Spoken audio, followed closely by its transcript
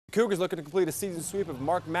Cougars looking to complete a season sweep of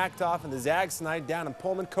Mark Mactoff and the Zags tonight down in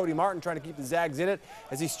Pullman. Cody Martin trying to keep the Zags in it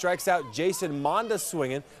as he strikes out Jason Monda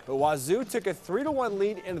swinging. But Wazoo took a 3-1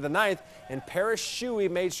 lead into the ninth, and Parrish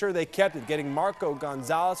Shuey made sure they kept it, getting Marco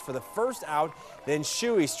Gonzalez for the first out. Then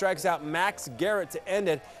Shuey strikes out Max Garrett to end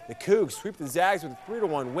it. The Cougs sweep the Zags with a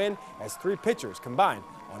 3-1 win as three pitchers combine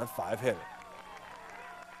on a 5-hitter.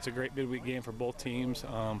 It's a great midweek game for both teams.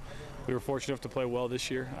 We were fortunate enough to play well this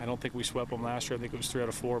year. I don't think we swept them last year. I think it was 3 out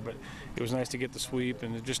of 4, but it was nice to get the sweep,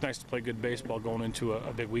 and it's just nice to play good baseball going into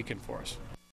a big weekend for us.